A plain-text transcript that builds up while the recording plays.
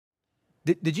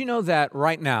Did you know that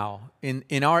right now,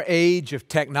 in our age of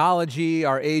technology,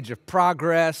 our age of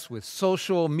progress, with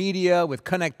social media, with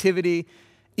connectivity,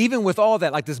 even with all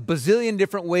that, like this bazillion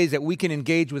different ways that we can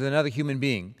engage with another human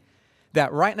being,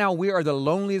 that right now we are the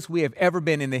loneliest we have ever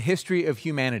been in the history of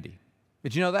humanity?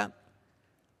 Did you know that?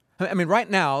 I mean, right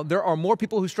now, there are more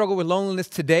people who struggle with loneliness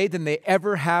today than they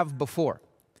ever have before.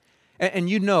 And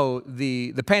you know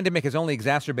the pandemic has only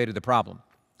exacerbated the problem.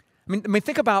 I mean,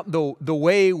 think about the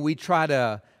way we try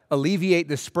to alleviate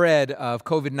the spread of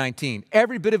COVID-19.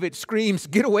 Every bit of it screams,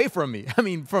 get away from me. I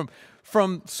mean,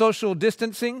 from social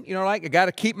distancing, like I got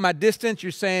to keep my distance.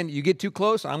 You're saying you get too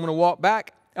close, I'm going to walk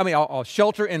back. I mean, I'll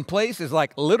shelter in place is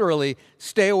like literally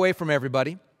stay away from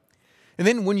everybody. And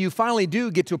then when you finally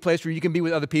do get to a place where you can be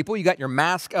with other people, you got your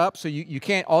mask up, so you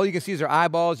can't, all you can see is their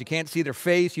eyeballs, you can't see their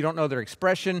face, you don't know their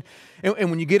expression. And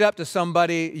when you get up to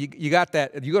somebody, you got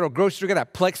that, you go to a grocery store, you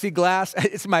got that plexiglass.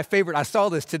 It's my favorite. I saw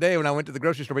this today when I went to the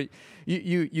grocery store, but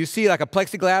you see like a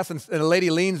plexiglass and a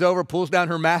lady leans over, pulls down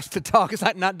her mask to talk. It's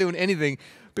like not doing anything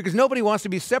because nobody wants to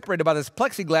be separated by this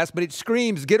plexiglass, but it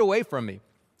screams, get away from me.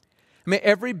 I mean,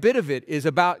 every bit of it is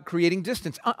about creating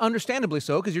distance, understandably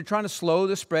so, because you're trying to slow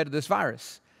the spread of this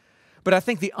virus. But I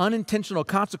think the unintentional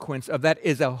consequence of that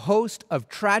is a host of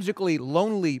tragically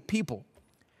lonely people.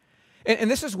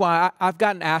 And this is why I've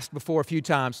gotten asked before a few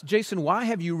times, Jason, why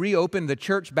have you reopened the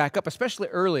church back up, especially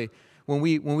early when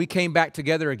we came back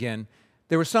together again?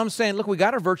 There were some saying, look, we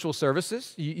got our virtual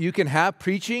services. You can have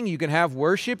preaching, you can have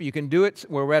worship, you can do it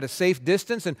where we're at a safe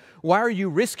distance. And why are you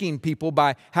risking people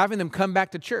by having them come back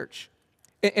to church?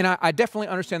 And I definitely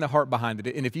understand the heart behind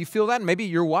it. And if you feel that, maybe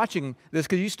you're watching this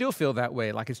because you still feel that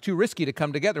way, like it's too risky to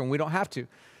come together and we don't have to.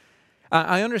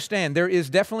 I understand there is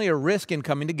definitely a risk in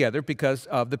coming together because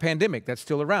of the pandemic that's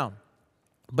still around.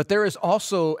 But there is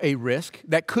also a risk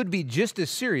that could be just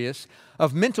as serious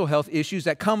of mental health issues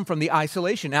that come from the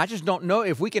isolation. And I just don't know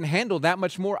if we can handle that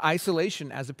much more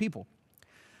isolation as a people.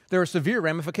 There are severe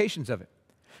ramifications of it.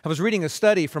 I was reading a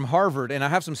study from Harvard, and I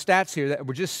have some stats here that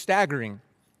were just staggering.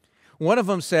 One of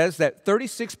them says that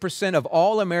 36% of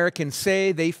all Americans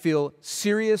say they feel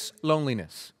serious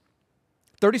loneliness.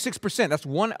 36%, that's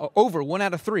over 1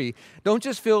 out of 3, don't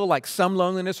just feel like some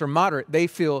loneliness or moderate, they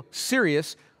feel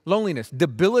serious loneliness,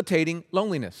 debilitating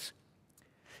loneliness.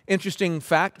 Interesting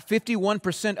fact,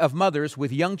 51% of mothers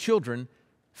with young children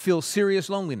feel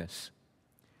serious loneliness.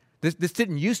 This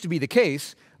didn't used to be the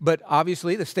case, but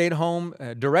obviously the stay-at-home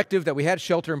directive that we had,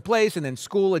 shelter in place, and then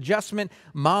school adjustment,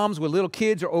 moms with little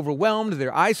kids are overwhelmed,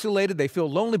 they're isolated, they feel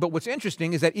lonely. But what's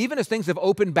interesting is that even as things have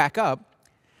opened back up,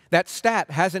 that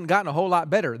stat hasn't gotten a whole lot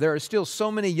better. There are still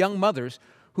so many young mothers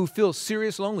who feel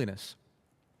serious loneliness.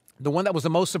 The one that was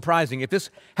the most surprising, if this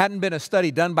hadn't been a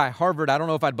study done by Harvard, I don't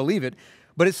know if I'd believe it,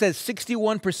 but it says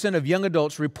 61% of young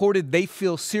adults reported they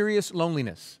feel serious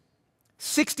loneliness.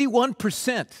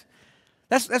 61%.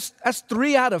 That's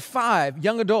 3 out of 5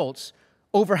 young adults,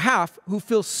 over half, who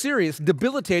feel serious,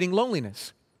 debilitating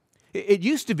loneliness. It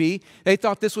used to be they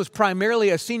thought this was primarily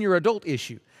a senior adult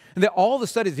issue. And that all the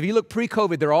studies, if you look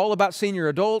pre-COVID, they're all about senior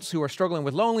adults who are struggling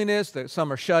with loneliness.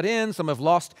 Some are shut in, some have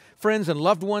lost friends and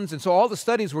loved ones, and so all the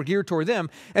studies were geared toward them.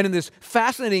 And in this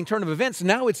fascinating turn of events,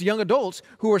 now it's young adults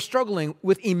who are struggling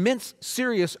with immense,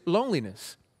 serious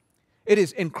loneliness. It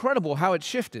is incredible how it's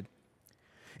shifted.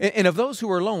 And of those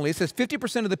who are lonely, it says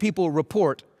 50% of the people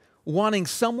report wanting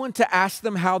someone to ask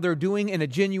them how they're doing in a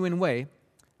genuine way,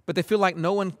 but they feel like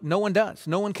no one does,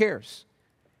 no one cares.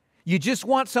 You just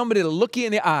want somebody to look you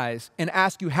in the eyes and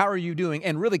ask you, how are you doing,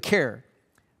 and really care,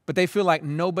 but they feel like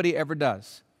nobody ever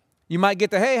does. You might get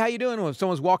the, hey, how you doing, when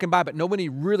someone's walking by, but nobody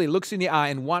really looks in the eye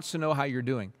and wants to know how you're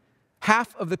doing.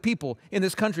 Half of the people in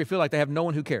this country feel like they have no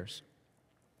one who cares.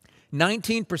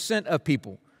 19% of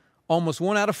people, almost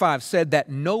 1 out of 5, said that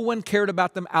no one cared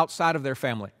about them outside of their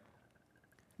family.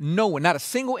 No one, not a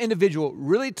single individual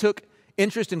really took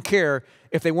interest and care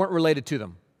if they weren't related to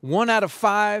them. 1 out of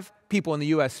 5 people in the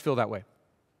U.S. feel that way.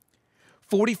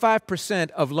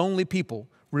 45% of lonely people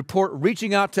report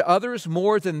reaching out to others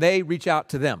more than they reach out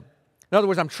to them. In other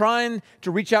words, I'm trying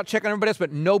to reach out, check on everybody else,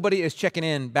 but nobody is checking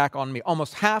in back on me.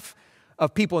 Almost half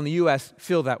of people in the U.S.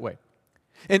 feel that way.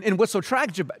 And what's so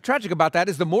tragic about that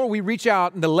is the more we reach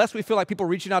out and the less we feel like people are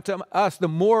reaching out to us, the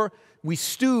more we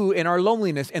stew in our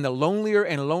loneliness and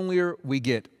lonelier we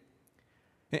get.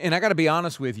 And I got to be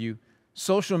honest with you,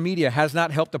 social media has not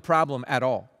helped the problem at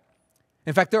all.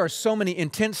 In fact, there are so many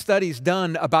intense studies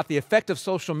done about the effect of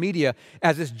social media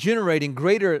as it's generating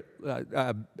greater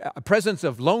presence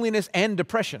of loneliness and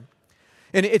depression.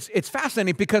 And it's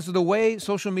fascinating because of the way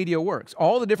social media works.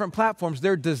 All the different platforms,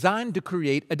 they're designed to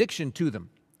create addiction to them.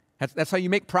 That's how you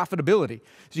make profitability.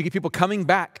 So you get people coming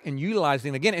back and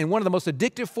utilizing it again. And one of the most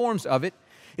addictive forms of it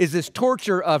is this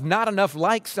torture of not enough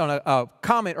likes on a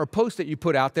comment or post that you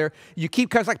put out there. You keep,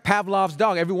 kind of like Pavlov's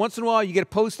dog. Every once in a while, you get a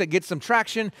post that gets some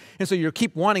traction, and so you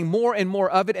keep wanting more and more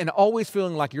of it and always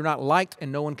feeling like you're not liked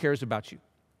and no one cares about you.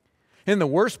 And the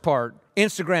worst part,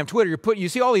 Instagram, Twitter, you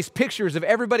see all these pictures of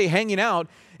everybody hanging out,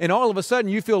 and all of a sudden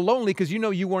you feel lonely because you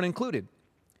know you weren't included.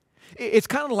 It's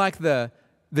kind of like the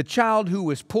child who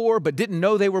was poor but didn't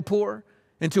know they were poor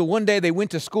until one day they went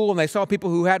to school and they saw people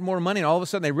who had more money, and all of a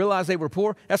sudden they realized they were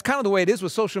poor. That's kind of the way it is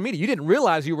with social media. You didn't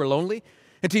realize you were lonely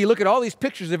until you look at all these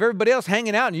pictures of everybody else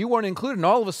hanging out and you weren't included, and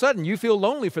all of a sudden you feel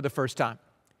lonely for the first time.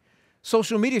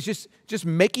 Social media is just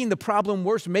making the problem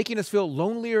worse, making us feel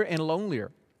lonelier and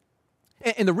lonelier.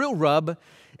 And the real rub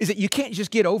is that you can't just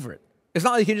get over it. It's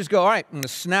not like you can just go, all right, I'm going to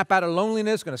snap out of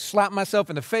loneliness, going to slap myself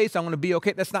in the face, I'm going to be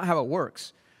okay. That's not how it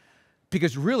works.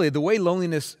 Because really, the way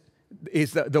loneliness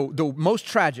is the most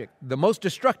tragic, the most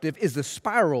destructive is the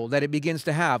spiral that it begins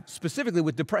to have, specifically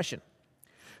with depression.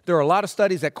 There are a lot of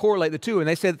studies that correlate the two, and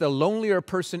they say that the lonelier a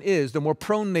person is, the more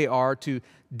prone they are to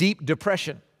deep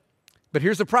depression. But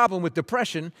here's the problem with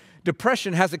depression.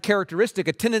 Depression has a characteristic,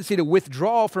 a tendency to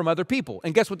withdraw from other people.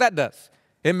 And guess what that does?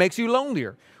 It makes you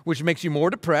lonelier, which makes you more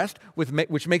depressed,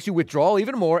 which makes you withdraw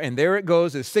even more, and there it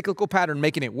goes, a cyclical pattern,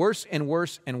 making it worse and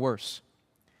worse and worse.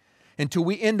 Until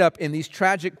we end up in these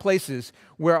tragic places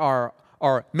where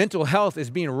our mental health is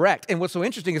being wrecked. And what's so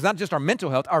interesting is not just our mental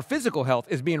health, our physical health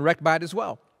is being wrecked by it as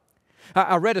well.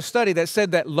 I read a study that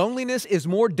said that loneliness is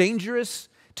more dangerous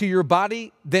to your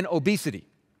body than obesity.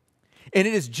 And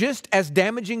it is just as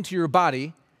damaging to your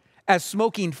body as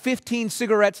smoking 15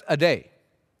 cigarettes a day.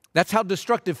 That's how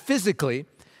destructive physically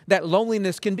that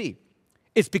loneliness can be.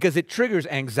 It's because it triggers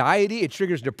anxiety, it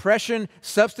triggers depression,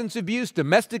 substance abuse,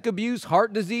 domestic abuse,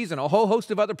 heart disease, and a whole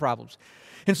host of other problems.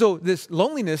 And so this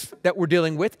loneliness that we're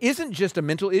dealing with isn't just a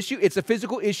mental issue, it's a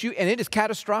physical issue, and it is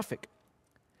catastrophic.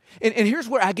 And here's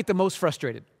where I get the most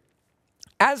frustrated.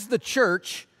 As the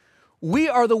church, we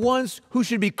are the ones who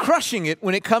should be crushing it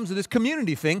when it comes to this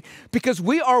community thing, because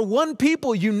we are one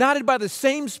people united by the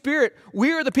same Spirit.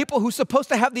 We are the people who are supposed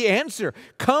to have the answer.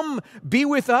 Come be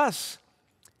with us.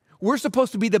 We're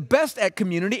supposed to be the best at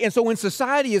community, and so when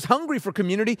society is hungry for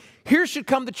community, here should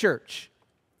come the church.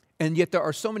 And yet there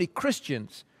are so many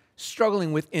Christians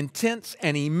struggling with intense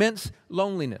and immense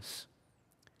loneliness.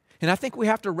 And I think we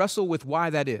have to wrestle with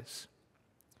why that is.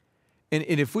 And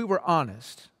if we were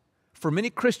honest, for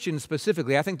many Christians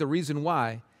specifically, I think the reason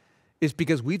why is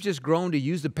because we've just grown to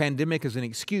use the pandemic as an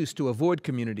excuse to avoid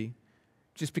community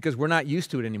just because we're not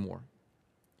used to it anymore.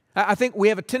 I think we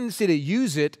have a tendency to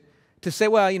use it to say,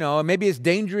 well, maybe it's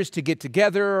dangerous to get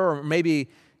together, or maybe,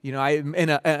 in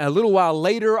a little while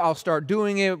later, I'll start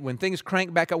doing it when things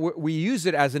crank back up. We use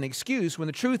it as an excuse when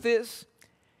the truth is,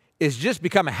 it's just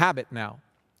become a habit now.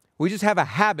 We just have a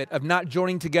habit of not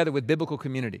joining together with biblical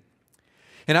community.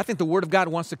 And I think the Word of God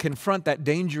wants to confront that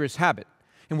dangerous habit.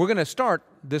 And we're going to start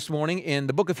this morning in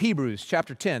the book of Hebrews,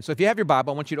 chapter 10. So if you have your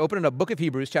Bible, I want you to open it up, book of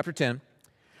Hebrews, chapter 10.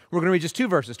 We're going to read just two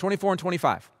verses, 24 and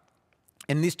 25.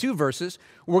 In these two verses,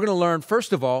 we're going to learn,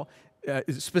 first of all,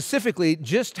 specifically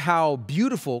just how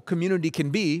beautiful community can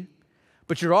be,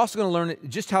 but you're also going to learn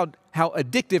just how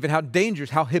addictive and how dangerous,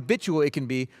 how habitual it can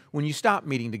be when you stop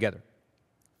meeting together.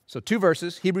 So two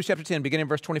verses, Hebrews chapter 10, beginning in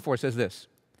verse 24, says this: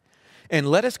 "And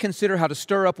let us consider how to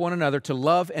stir up one another to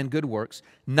love and good works,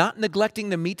 not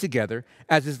neglecting to meet together,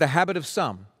 as is the habit of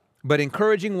some, but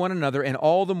encouraging one another, and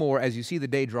all the more as you see the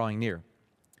day drawing near."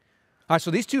 All right, so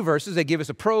these two verses, they give us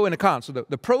a pro and a con. So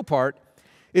the pro part,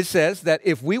 it says that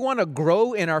if we want to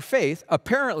grow in our faith,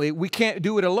 apparently we can't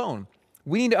do it alone.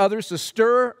 We need others to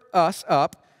stir us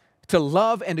up to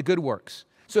love and to good works.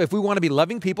 So if we want to be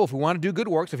loving people, if we want to do good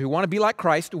works, if we want to be like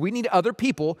Christ, we need other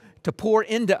people to pour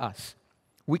into us.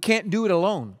 We can't do it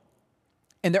alone.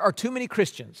 And there are too many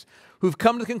Christians who've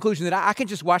come to the conclusion that I can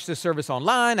just watch this service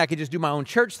online, I can just do my own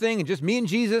church thing, and just me and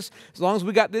Jesus, as long as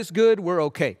we got this good, we're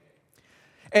okay.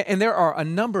 And there are a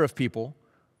number of people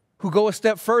who go a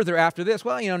step further after this.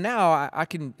 Well, now I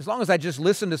can, as long as I just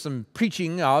listen to some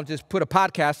preaching, I'll just put a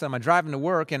podcast on my driving to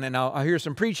work, and then I'll hear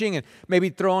some preaching and maybe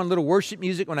throw on a little worship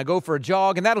music when I go for a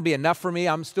jog, and that'll be enough for me.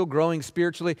 I'm still growing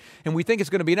spiritually, and we think it's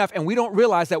going to be enough, and we don't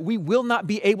realize that we will not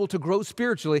be able to grow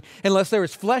spiritually unless there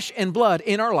is flesh and blood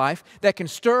in our life that can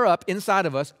stir up inside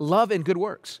of us love and good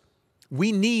works.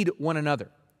 We need one another.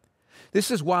 This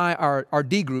is why our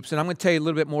D groups, and I'm going to tell you a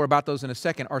little bit more about those in a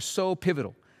second, are so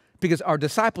pivotal. Because our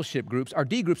discipleship groups, our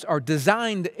D groups, are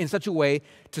designed in such a way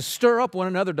to stir up one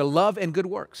another to love and good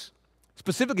works,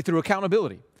 specifically through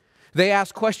accountability. They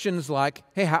ask questions like,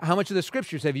 hey, how much of the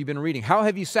scriptures have you been reading? How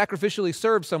have you sacrificially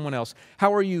served someone else?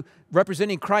 How are you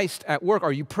representing Christ at work?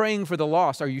 Are you praying for the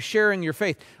lost? Are you sharing your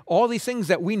faith? All these things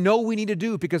that we know we need to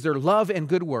do because they're love and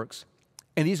good works.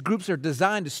 And these groups are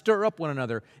designed to stir up one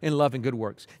another in love and good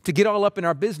works, to get all up in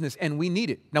our business, and we need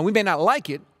it. Now, we may not like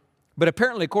it, but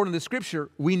apparently, according to the scripture,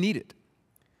 we need it.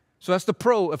 So that's the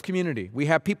pro of community. We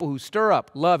have people who stir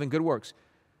up love and good works.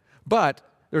 But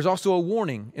there's also a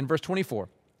warning in verse 24.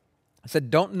 It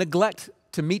said, don't neglect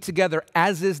to meet together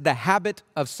as is the habit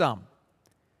of some.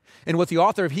 And what the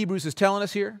author of Hebrews is telling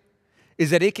us here is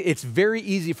that it's very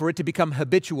easy for it to become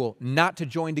habitual not to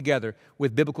join together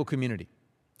with biblical community.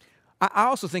 I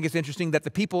also think it's interesting that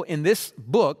the people in this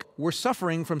book were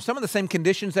suffering from some of the same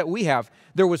conditions that we have.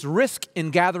 There was risk in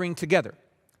gathering together.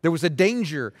 There was a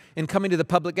danger in coming to the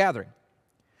public gathering.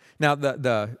 Now,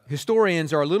 the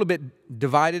historians are a little bit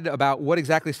divided about what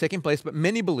exactly is taking place, but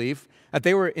many believe that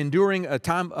they were enduring a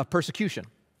time of persecution,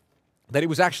 that it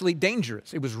was actually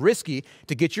dangerous. It was risky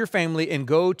to get your family and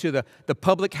go to the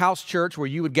public house church where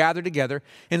you would gather together.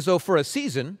 And so for a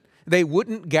season, they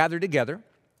wouldn't gather together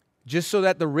just so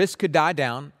that the risk could die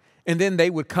down, and then they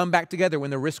would come back together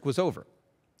when the risk was over.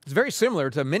 It's very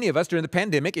similar to many of us during the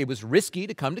pandemic. It was risky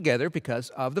to come together because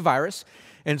of the virus.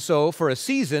 And so for a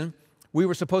season, we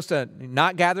were supposed to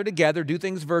not gather together, do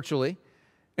things virtually,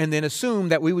 and then assume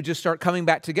that we would just start coming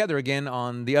back together again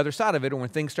on the other side of it, or when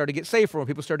things started to get safer, when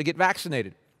people started to get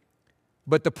vaccinated.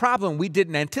 But the problem we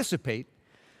didn't anticipate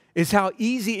is how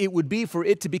easy it would be for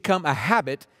it to become a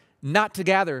habit not to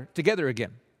gather together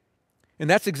again. And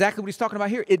that's exactly what he's talking about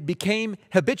here. It became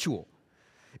habitual.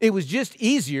 It was just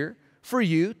easier for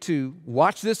you to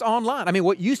watch this online. I mean,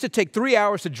 what used to take 3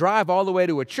 hours to drive all the way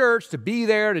to a church, to be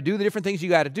there, to do the different things you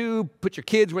got to do, put your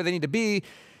kids where they need to be,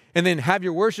 and then have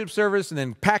your worship service, and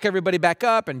then pack everybody back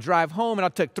up and drive home, and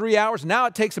it'll take 3 hours. Now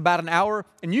it takes about an hour,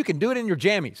 and you can do it in your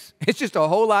jammies. It's just a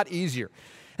whole lot easier.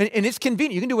 And it's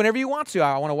convenient. You can do whenever you want to.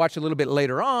 I want to watch a little bit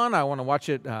later on. I want to watch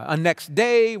it next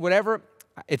day, whatever.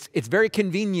 It's very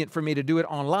convenient for me to do it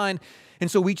online. And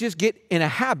so we just get in a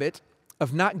habit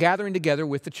of not gathering together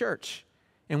with the church.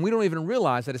 And we don't even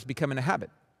realize that it's becoming a habit.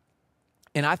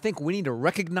 And I think we need to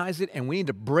recognize it, and we need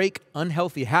to break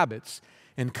unhealthy habits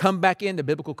and come back into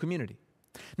biblical community.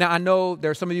 Now, I know there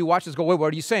are some of you watching this go, wait,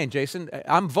 what are you saying, Jason?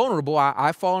 I'm vulnerable.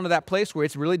 I fall into that place where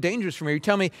it's really dangerous for me. You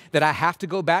tell me that I have to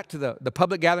go back to the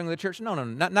public gathering of the church? No,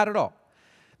 not at all.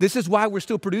 This is why we're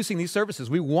still producing these services.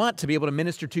 We want to be able to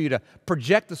minister to you, to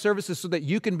project the services so that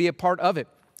you can be a part of it.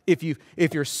 If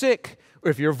you're sick, or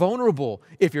if you're vulnerable,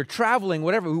 if you're traveling,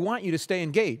 whatever, we want you to stay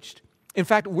engaged. In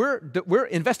fact, we're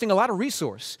investing a lot of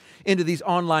resource into these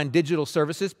online digital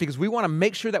services because we want to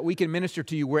make sure that we can minister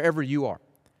to you wherever you are.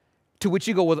 To which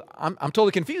you go, well, I'm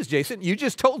totally confused, Jason. You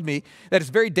just told me that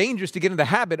it's very dangerous to get in the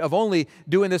habit of only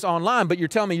doing this online, but you're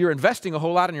telling me you're investing a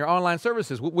whole lot in your online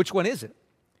services. Which one is it?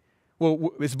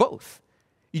 Well, it's both.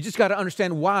 You just got to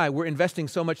understand why we're investing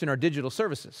so much in our digital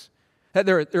services.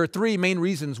 There are three main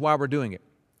reasons why we're doing it.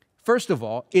 First of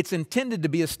all, it's intended to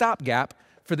be a stopgap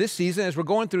for this season as we're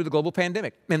going through the global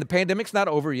pandemic. And the pandemic's not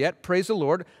over yet, praise the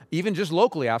Lord. Even just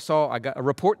locally, I got a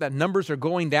report that numbers are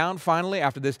going down finally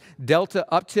after this Delta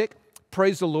uptick.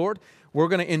 Praise the Lord. We're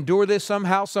going to endure this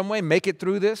somehow, some way, make it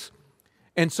through this.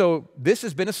 And so this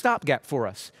has been a stopgap for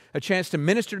us, a chance to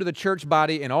minister to the church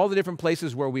body in all the different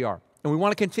places where we are. And we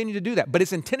want to continue to do that. But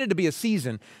it's intended to be a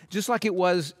season, just like it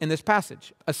was in this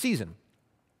passage, a season.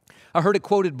 I heard it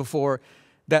quoted before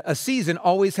that a season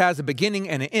always has a beginning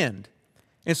and an end.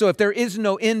 And so if there is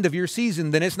no end of your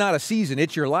season, then it's not a season,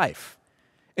 it's your life.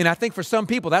 And I think for some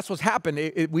people, that's what's happened.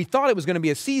 We thought it was going to be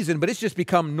a season, but it's just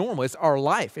become normal. It's our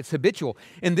life. It's habitual.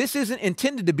 And this isn't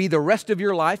intended to be the rest of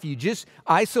your life. You just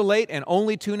isolate and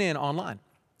only tune in online.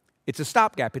 It's a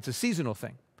stopgap. It's a seasonal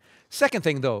thing. Second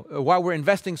thing, though, why we're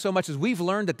investing so much is we've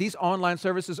learned that these online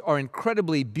services are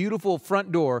incredibly beautiful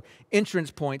front door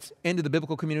entrance points into the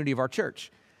biblical community of our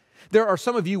church. There are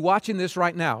some of you watching this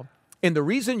right now, and the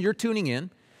reason you're tuning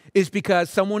in is because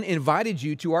someone invited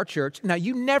you to our church. Now,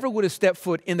 you never would have stepped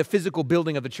foot in the physical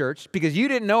building of the church because you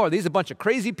didn't know, are these a bunch of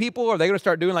crazy people? Are they going to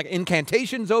start doing like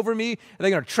incantations over me? Are they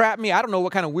going to trap me? I don't know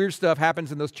what kind of weird stuff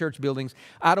happens in those church buildings.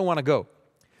 I don't want to go.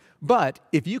 But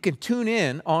if you can tune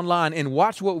in online and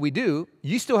watch what we do,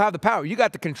 you still have the power. You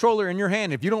got the controller in your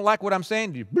hand. If you don't like what I'm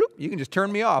saying, you can just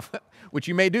turn me off, which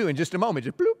you may do in just a moment.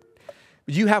 Just bloop.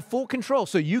 You have full control,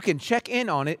 so you can check in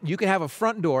on it. You can have a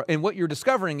front door, and what you're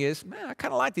discovering is, man, I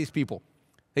kind of like these people.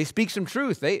 They speak some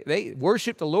truth. They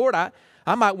worship the Lord. I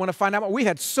might want to find out more. We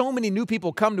had so many new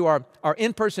people come to our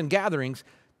in-person gatherings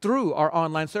through our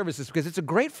online services because it's a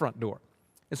great front door.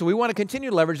 And so we want to continue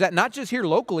to leverage that, not just here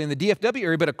locally in the DFW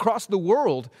area, but across the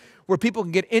world where people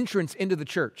can get entrance into the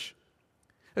church.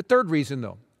 The third reason,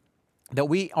 though, that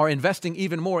we are investing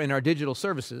even more in our digital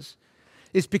services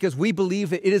is because we believe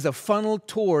that it is a funnel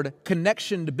toward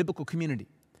connection to biblical community.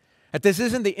 That this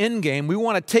isn't the end game. We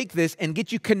want to take this and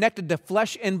get you connected to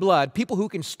flesh and blood, people who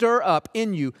can stir up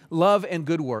in you love and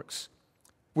good works,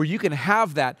 where you can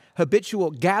have that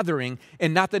habitual gathering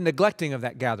and not the neglecting of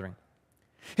that gathering.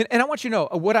 And I want you to know,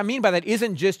 what I mean by that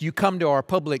isn't just you come to our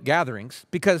public gatherings,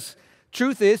 because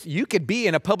truth is, you could be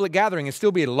in a public gathering and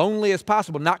still be as lonely as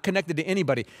possible, not connected to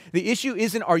anybody. The issue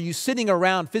isn't, are you sitting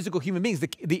around physical human beings?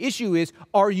 The issue is,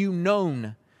 are you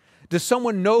known? Does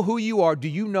someone know who you are? Do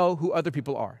you know who other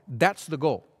people are? That's the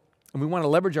goal. And we want to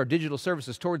leverage our digital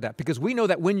services toward that, because we know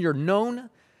that when you're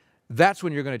known, that's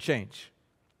when you're going to change.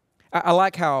 I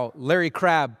like how Larry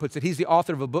Crabb puts it. He's the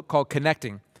author of a book called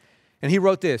Connecting. And he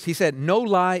wrote this. He said, "No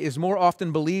lie is more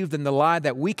often believed than the lie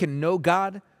that we can know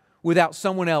God without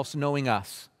someone else knowing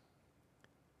us."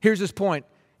 Here's his point.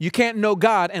 You can't know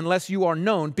God unless you are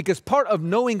known, because part of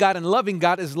knowing God and loving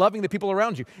God is loving the people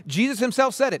around you. Jesus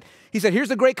himself said it. He said, here's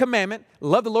the great commandment.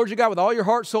 Love the Lord your God with all your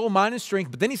heart, soul, mind, and strength.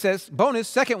 But then he says, bonus,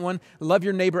 second one, love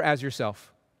your neighbor as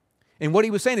yourself. And what he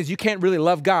was saying is you can't really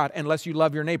love God unless you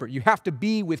love your neighbor. You have to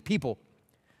be with people.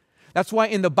 That's why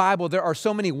in the Bible there are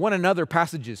so many one another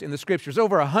passages in the scriptures,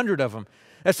 over 100 of them,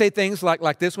 that say things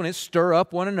like this one is stir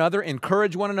up one another,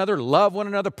 encourage one another, love one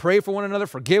another, pray for one another,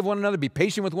 forgive one another, be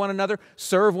patient with one another,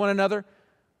 serve one another.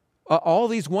 All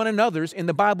these one another's in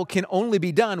the Bible can only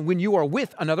be done when you are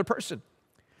with another person.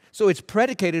 So it's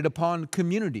predicated upon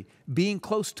community, being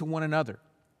close to one another.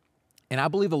 And I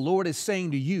believe the Lord is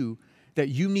saying to you that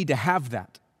you need to have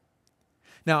that.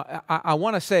 Now, I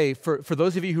want to say for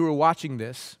those of you who are watching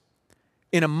this,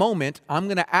 in a moment, I'm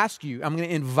going to ask you, I'm going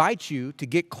to invite you to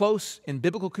get close in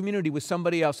biblical community with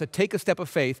somebody else, to take a step of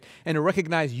faith and to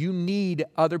recognize you need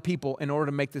other people in order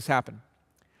to make this happen.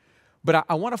 But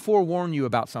I want to forewarn you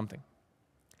about something.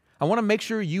 I want to make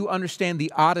sure you understand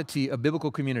the oddity of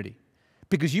biblical community.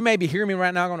 Because you may be hearing me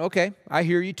right now going, okay, I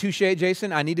hear you, touche,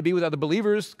 Jason. I need to be with other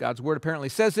believers. God's word apparently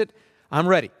says it. I'm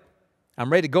ready.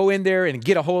 I'm ready to go in there and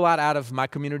get a whole lot out of my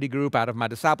community group, out of my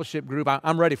discipleship group.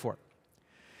 I'm ready for it.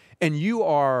 And you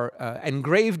are in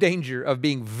grave danger of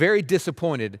being very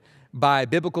disappointed by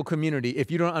biblical community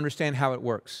if you don't understand how it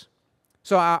works.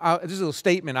 So this is a little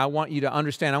statement I want you to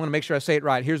understand. I want to make sure I say it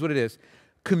right. Here's what it is.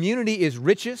 Community is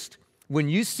richest when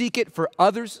you seek it for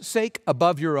others' sake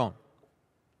above your own.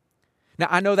 Now,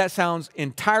 I know that sounds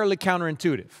entirely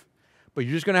counterintuitive, but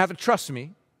you're just going to have to trust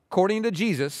me. According to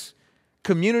Jesus,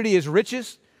 community is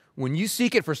richest when you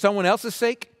seek it for someone else's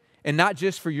sake and not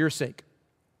just for your sake.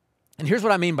 And here's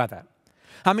what I mean by that.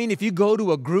 I mean, if you go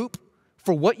to a group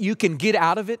for what you can get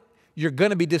out of it, you're going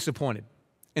to be disappointed.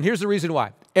 And here's the reason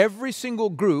why. Every single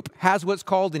group has what's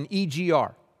called an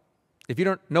EGR. If you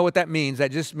don't know what that means,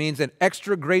 that just means an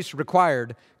extra grace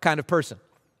required kind of person.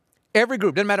 Every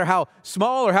group, doesn't matter how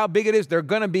small or how big it is, they're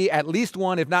going to be at least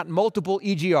one, if not multiple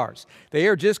EGRs. They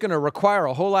are just going to require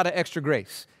a whole lot of extra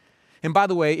grace. And by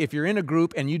the way, if you're in a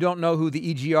group and you don't know who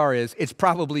the EGR is, it's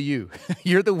probably you.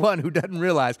 You're the one who doesn't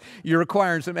realize you're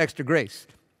requiring some extra grace.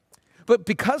 But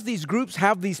because these groups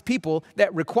have these people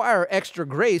that require extra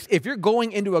grace, if you're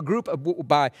going into a group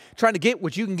by trying to get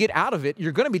what you can get out of it,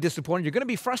 you're going to be disappointed. You're going to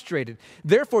be frustrated.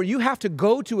 Therefore, you have to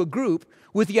go to a group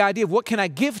with the idea of what can I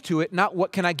give to it, not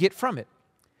what can I get from it.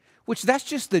 Which that's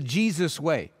just the Jesus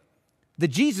way. The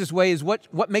Jesus way is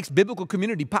what makes biblical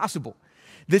community possible.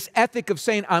 This ethic of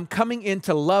saying, I'm coming in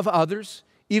to love others,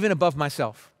 even above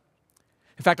myself.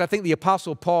 In fact, I think the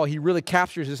Apostle Paul, he really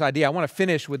captures this idea. I want to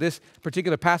finish with this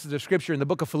particular passage of Scripture in the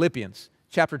book of Philippians,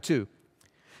 chapter 2.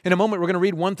 In a moment, we're going to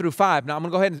read 1 through 5. Now, I'm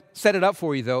going to go ahead and set it up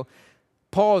for you, though.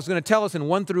 Paul is going to tell us in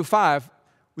 1 through 5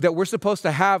 that we're supposed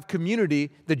to have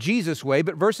community the Jesus way,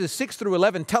 but verses 6 through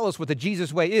 11 tell us what the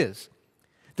Jesus way is.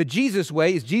 The Jesus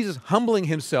way is Jesus humbling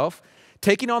himself,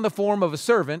 taking on the form of a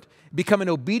servant, becoming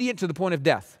obedient to the point of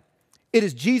death. It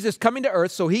is Jesus coming to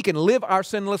earth so he can live our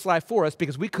sinless life for us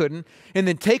because we couldn't, and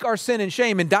then take our sin and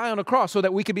shame and die on a cross so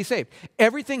that we could be saved.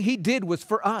 Everything he did was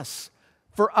for us,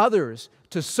 for others,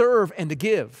 to serve and to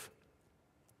give.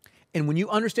 And when you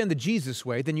understand the Jesus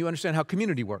way, then you understand how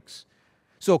community works.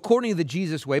 So according to the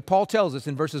Jesus way, Paul tells us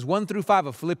in verses 1 through 5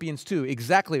 of Philippians 2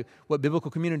 exactly what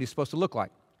biblical community is supposed to look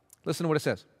like. Listen to what it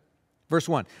says. Verse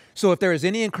 1, so if there is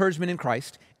any encouragement in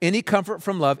Christ, any comfort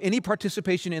from love, any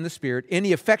participation in the Spirit,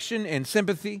 any affection and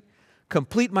sympathy,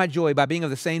 complete my joy by being of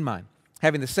the same mind,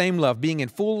 having the same love, being in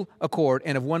full accord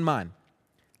and of one mind.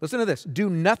 Listen to this. Do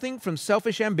nothing from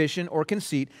selfish ambition or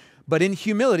conceit, but in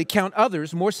humility count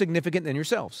others more significant than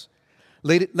yourselves.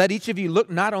 Let each of you look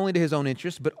not only to his own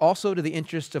interests, but also to the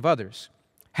interests of others.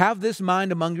 Have this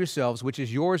mind among yourselves, which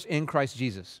is yours in Christ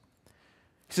Jesus.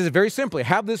 He says it very simply,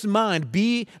 have this mind,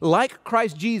 be like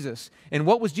Christ Jesus. And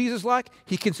what was Jesus like?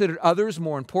 He considered others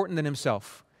more important than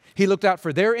himself. He looked out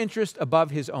for their interest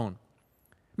above his own.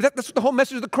 That's what the whole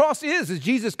message of the cross is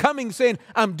Jesus coming saying,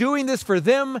 I'm doing this for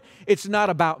them, it's not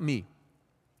about me.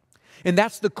 And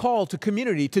that's the call to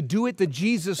community, to do it the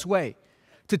Jesus way.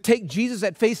 To take Jesus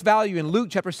at face value in Luke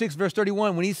chapter 6, verse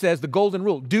 31, when he says the golden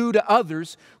rule, do to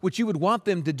others what you would want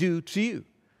them to do to you.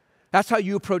 That's how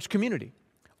you approach community.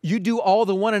 You do all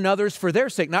the one another's for their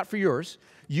sake, not for yours.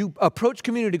 You approach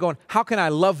community going, how can I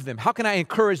love them? How can I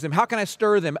encourage them? How can I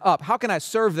stir them up? How can I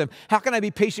serve them? How can I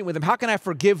be patient with them? How can I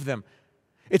forgive them?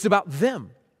 It's about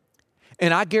them.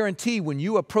 And I guarantee when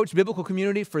you approach biblical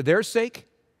community for their sake,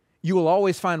 you will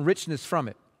always find richness from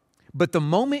it. But the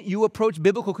moment you approach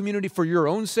biblical community for your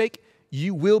own sake,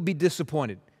 you will be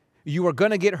disappointed. You are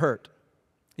going to get hurt.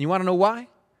 And you want to know why?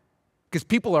 Because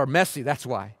people are messy, that's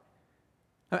why.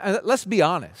 Let's be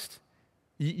honest.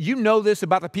 You know this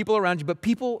about the people around you, but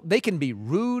people, they can be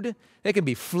rude, they can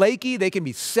be flaky, they can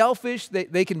be selfish,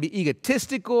 they can be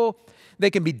egotistical, they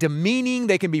can be demeaning,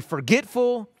 they can be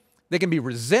forgetful, they can be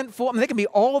resentful. I mean, they can be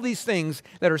all these things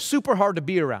that are super hard to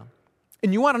be around.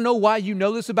 And you want to know why you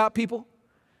know this about people?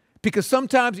 Because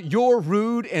sometimes you're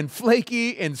rude and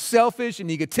flaky and selfish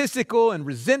and egotistical and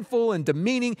resentful and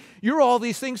demeaning. You're all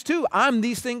these things too. I'm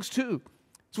these things too.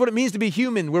 It's what it means to be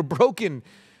human. We're broken.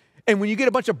 And when you get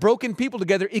a bunch of broken people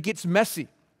together, it gets messy.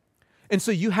 And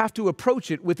so you have to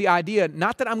approach it with the idea,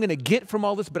 not that I'm going to get from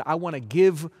all this, but I want to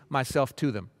give myself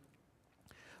to them.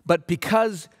 But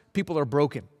because people are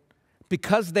broken,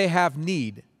 because they have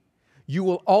need, you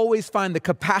will always find the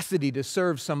capacity to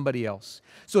serve somebody else.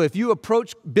 So if you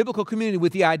approach biblical community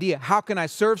with the idea, how can I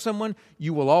serve someone?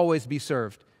 You will always be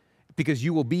served because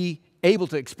you will be able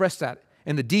to express that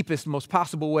in the deepest, most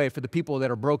possible way for the people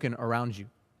that are broken around you.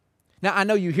 Now, I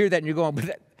know you hear that and you're going,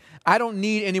 but I don't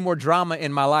need any more drama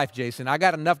in my life, Jason. I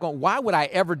got enough going. Why would I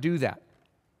ever do that?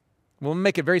 Well, let me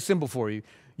make it very simple for you.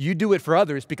 You do it for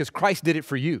others because Christ did it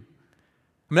for you.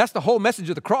 I mean, that's the whole message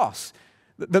of the cross.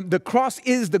 The cross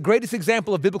is the greatest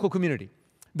example of biblical community.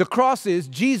 The cross is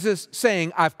Jesus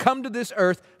saying, I've come to this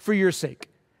earth for your sake.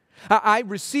 I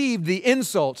received the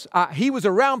insults. He was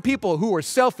around people who were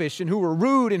selfish and who were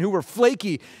rude and who were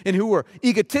flaky and who were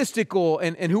egotistical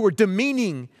and who were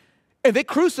demeaning. And they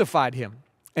crucified him.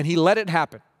 And he let it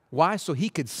happen. Why? So he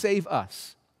could save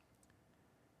us.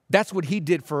 That's what he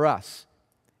did for us.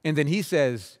 And then he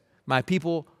says, my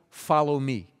people, follow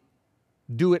me.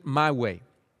 Do it my way.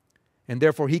 And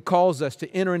therefore, he calls us to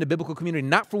enter into biblical community,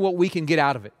 not for what we can get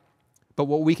out of it, but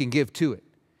what we can give to it.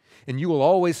 And you will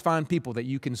always find people that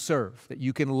you can serve, that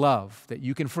you can love, that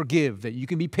you can forgive, that you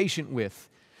can be patient with,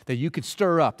 that you can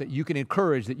stir up, that you can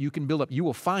encourage, that you can build up. You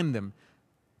will find them,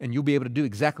 and you'll be able to do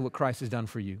exactly what Christ has done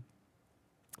for you.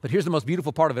 But here's the most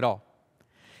beautiful part of it all.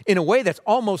 In a way that's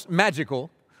almost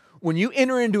magical, when you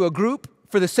enter into a group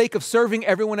for the sake of serving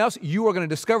everyone else, you are going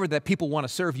to discover that people want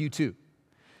to serve you too.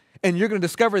 And you're going to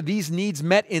discover these needs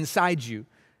met inside you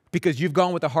because you've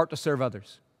gone with a heart to serve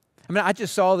others. I mean, I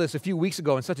just saw this a few weeks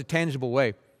ago in such a tangible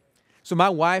way. So my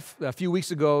wife, a few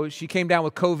weeks ago, she came down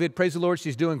with COVID. Praise the Lord,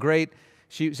 she's doing great.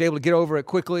 She was able to get over it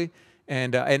quickly.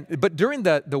 But during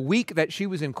the week that she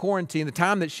was in quarantine, the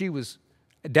time that she was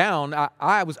down,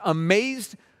 I was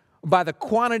amazed by the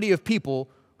quantity of people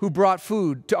who brought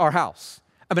food to our house.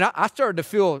 I mean, I started to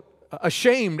feel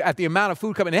ashamed at the amount of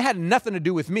food coming. It had nothing to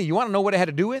do with me. You want to know what it had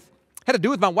to do with? It had to do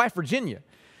with my wife, Virginia.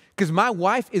 Because my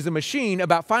wife is a machine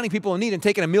about finding people in need and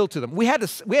taking a meal to them. We had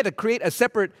to create a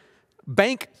separate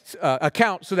bank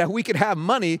account so that we could have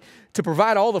money to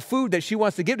provide all the food that she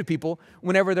wants to give to people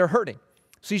whenever they're hurting.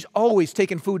 So she's always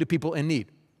taking food to people in need.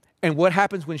 And what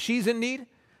happens when she's in need?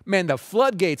 Man, the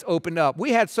floodgates opened up.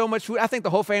 We had so much food. I think the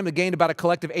whole family gained about a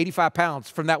collective 85 pounds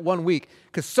from that one week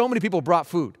because so many people brought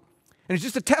food. And it's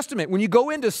just a testament. When you go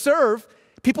in to serve,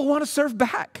 people want to serve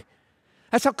back.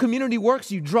 That's how community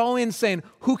works. You draw in saying,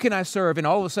 who can I serve? And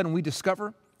all of a sudden we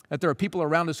discover that there are people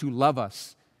around us who love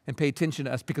us and pay attention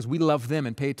to us because we love them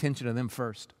and pay attention to them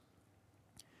first.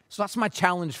 So that's my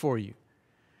challenge for you.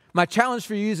 My challenge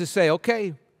for you is to say,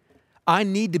 okay, I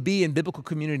need to be in biblical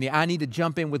community. I need to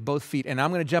jump in with both feet. And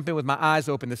I'm going to jump in with my eyes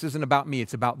open. This isn't about me.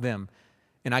 It's about them.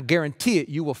 And I guarantee it,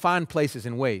 you will find places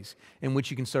and ways in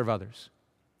which you can serve others.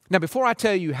 Now, before I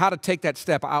tell you how to take that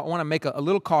step, I want to make a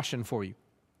little caution for you.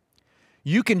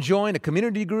 You can join a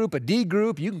community group, a D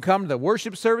group. You can come to the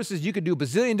worship services. You could do a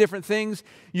bazillion different things.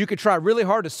 You could try really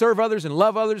hard to serve others and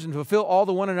love others and fulfill all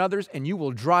the one another's, and you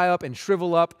will dry up and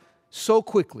shrivel up so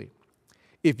quickly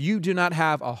if you do not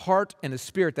have a heart and a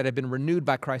spirit that have been renewed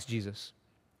by Christ Jesus.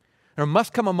 There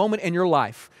must come a moment in your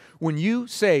life when you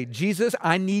say, Jesus,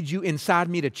 I need you inside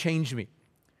me to change me.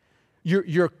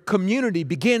 Your community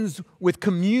begins with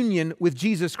communion with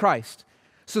Jesus Christ.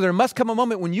 So there must come a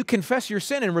moment when you confess your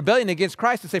sin and rebellion against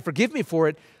Christ and say, forgive me for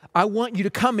it. I want you to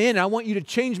come in. I want you to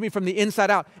change me from the inside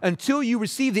out. Until you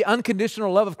receive the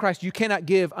unconditional love of Christ, you cannot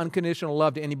give unconditional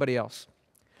love to anybody else.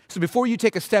 So before you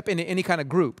take a step into any kind of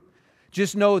group,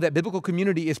 just know that biblical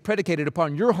community is predicated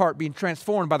upon your heart being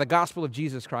transformed by the gospel of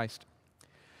Jesus Christ.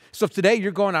 So if today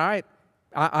you're going, all right,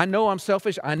 I know I'm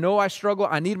selfish. I know I struggle.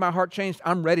 I need my heart changed.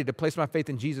 I'm ready to place my faith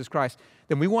in Jesus Christ.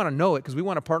 Then we want to know it because we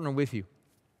want to partner with you.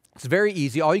 It's very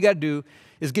easy. All you got to do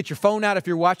is get your phone out if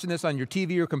you're watching this on your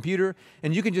TV or computer,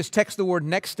 and you can just text the word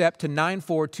next step to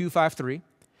 94253.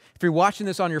 If you're watching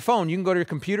this on your phone, you can go to your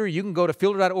computer, you can go to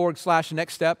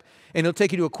fielder.org/nextstep, and it'll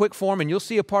take you to a quick form, and you'll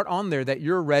see a part on there that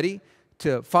you're ready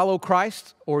to follow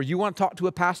Christ, or you want to talk to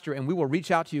a pastor, and we will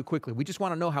reach out to you quickly. We just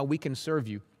want to know how we can serve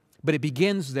you. But it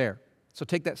begins there. So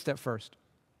take that step first.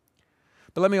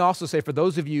 But let me also say, for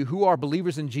those of you who are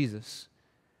believers in Jesus,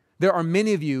 there are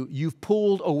many of you, you've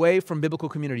pulled away from biblical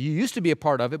community. You used to be a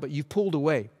part of it, but you've pulled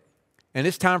away. And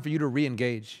it's time for you to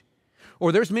re-engage.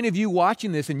 Or there's many of you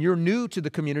watching this and you're new to the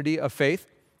community of faith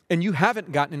and you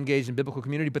haven't gotten engaged in biblical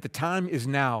community, but the time is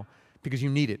now because you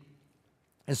need it.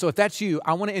 And so if that's you,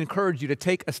 I want to encourage you to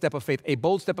take a step of faith, a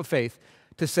bold step of faith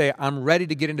to say, I'm ready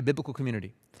to get into biblical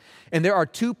community. And there are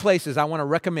two places I want to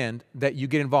recommend that you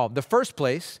get involved. The first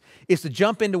place is to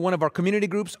jump into one of our community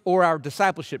groups or our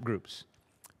discipleship groups.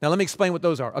 Now, let me explain what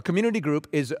those are. A community group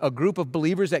is a group of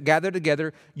believers that gather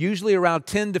together, usually around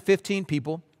 10 to 15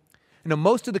 people. You know,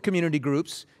 most of the community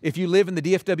groups, if you live in the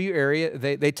DFW area,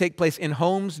 they take place in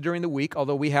homes during the week,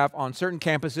 although we have on certain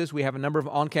campuses, we have a number of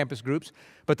on-campus groups,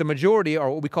 but the majority are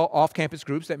what we call off-campus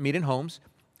groups that meet in homes.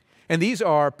 And these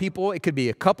are people, it could be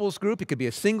a couples group, it could be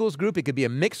a singles group, it could be a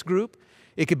mixed group,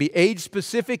 it could be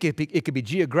age-specific, it could be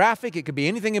geographic, it could be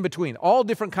anything in between, all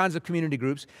different kinds of community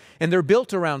groups. And they're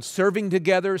built around serving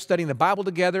together, studying the Bible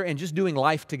together, and just doing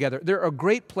life together. They're a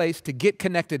great place to get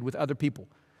connected with other people.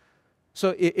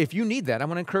 So if you need that, I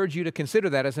want to encourage you to consider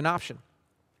that as an option.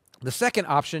 The second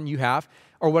option you have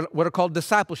are what are called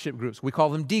discipleship groups. We call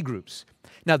them D groups.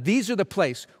 Now, these are the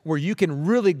place where you can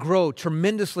really grow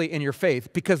tremendously in your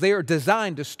faith because they are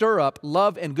designed to stir up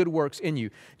love and good works in you,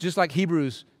 just like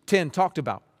Hebrews 10 talked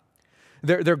about.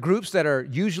 They're groups that are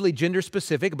usually gender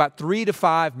specific, about 3 to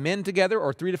 5 men together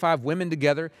or 3 to 5 women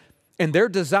together. And they're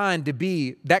designed to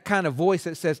be that kind of voice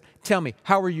that says, tell me,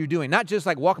 how are you doing? Not just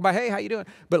like walking by, hey, how you doing?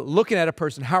 But looking at a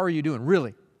person, how are you doing,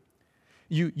 really?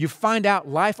 You find out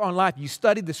life on life. You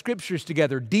study the scriptures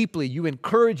together deeply. You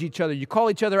encourage each other. You call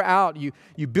each other out.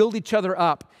 You build each other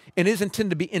up. And it is intended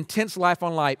to be intense life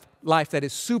on life that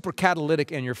is super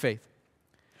catalytic in your faith.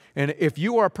 And if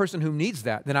you are a person who needs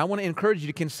that, then I want to encourage you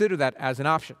to consider that as an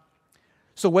option.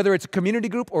 So whether it's a community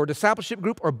group or a discipleship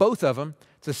group or both of them,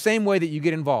 it's the same way that you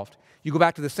get involved. You go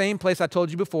back to the same place I told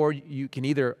you before. You can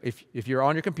either, if you're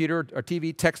on your computer or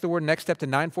TV, text the word next step to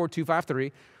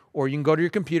 94253, or you can go to your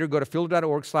computer, go to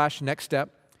fielder.org/nextstep,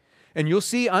 and you'll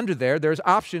see under there's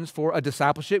options for a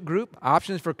discipleship group,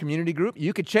 options for a community group.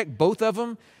 You can check both of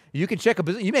them. You can check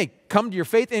you may come to your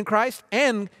faith in Christ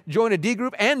and join a D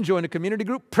group and join a community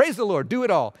group. Praise the Lord. Do it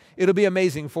all. It'll be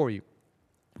amazing for you.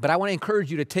 But I want to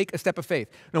encourage you to take a step of faith.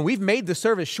 Now, we've made the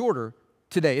service shorter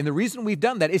today, and the reason we've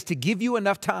done that is to give you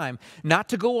enough time not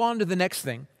to go on to the next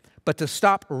thing, but to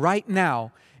stop right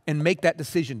now and make that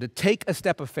decision, to take a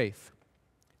step of faith.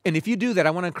 And if you do that,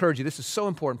 I want to encourage you. This is so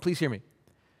important. Please hear me.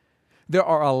 There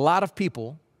are a lot of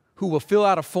people who will fill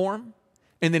out a form,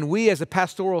 and then we as a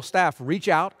pastoral staff reach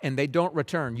out, and they don't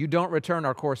return. You don't return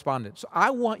our correspondence. So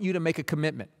I want you to make a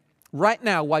commitment right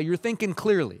now while you're thinking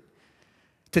clearly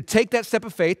to take that step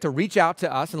of faith, to reach out to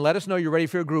us and let us know you're ready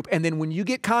for a group. And then when you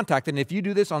get contacted, and if you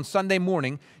do this on Sunday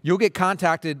morning, you'll get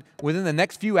contacted within the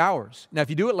next few hours. Now, if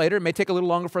you do it later, it may take a little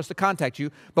longer for us to contact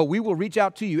you, but we will reach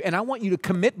out to you. And I want you to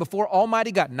commit before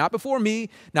Almighty God, not before me,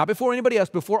 not before anybody else,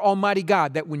 before Almighty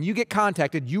God, that when you get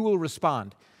contacted, you will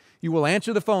respond. You will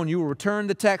answer the phone, you will return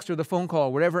the text or the phone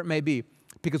call, whatever it may be,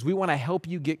 because we want to help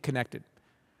you get connected.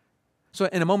 So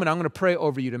in a moment, I'm going to pray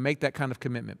over you to make that kind of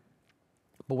commitment.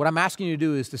 But what I'm asking you to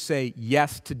do is to say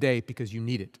yes today because you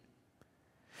need it.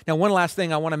 Now, one last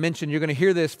thing I want to mention. You're going to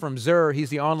hear this from Zur. He's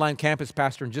the online campus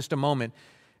pastor in just a moment.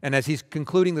 And as he's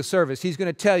concluding the service, he's going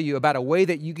to tell you about a way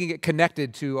that you can get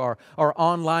connected to our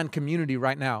online community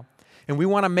right now. And we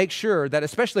want to make sure that,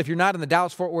 especially if you're not in the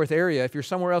Dallas-Fort Worth area, if you're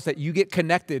somewhere else, that you get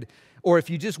connected or if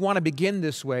you just want to begin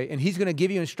this way, and he's going to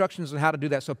give you instructions on how to do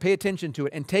that. So pay attention to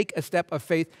it and take a step of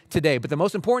faith today. But the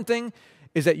most important thing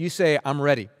is that you say, I'm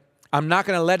ready. I'm not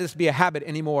going to let this be a habit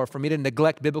anymore for me to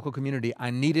neglect biblical community.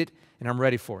 I need it, and I'm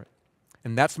ready for it.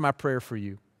 And that's my prayer for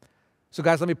you. So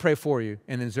guys, let me pray for you,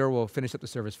 and then Zero will finish up the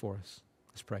service for us.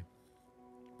 Let's pray.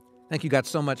 Thank you, God,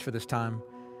 so much for this time.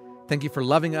 Thank you for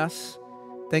loving us.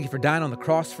 Thank you for dying on the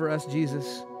cross for us,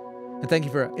 Jesus. And thank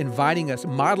you for inviting us,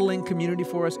 modeling community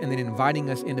for us, and then inviting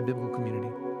us into biblical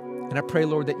community. And I pray,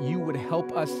 Lord, that you would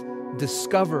help us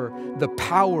discover the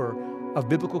power of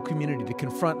biblical community to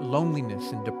confront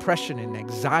loneliness and depression and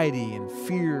anxiety and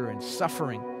fear and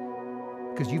suffering,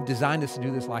 because you've designed us to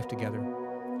do this life together.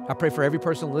 I pray for every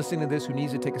person listening to this who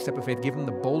needs to take a step of faith, give them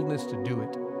the boldness to do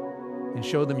it and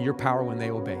show them your power when they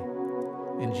obey.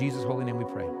 In Jesus' holy name we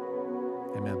pray.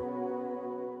 Amen.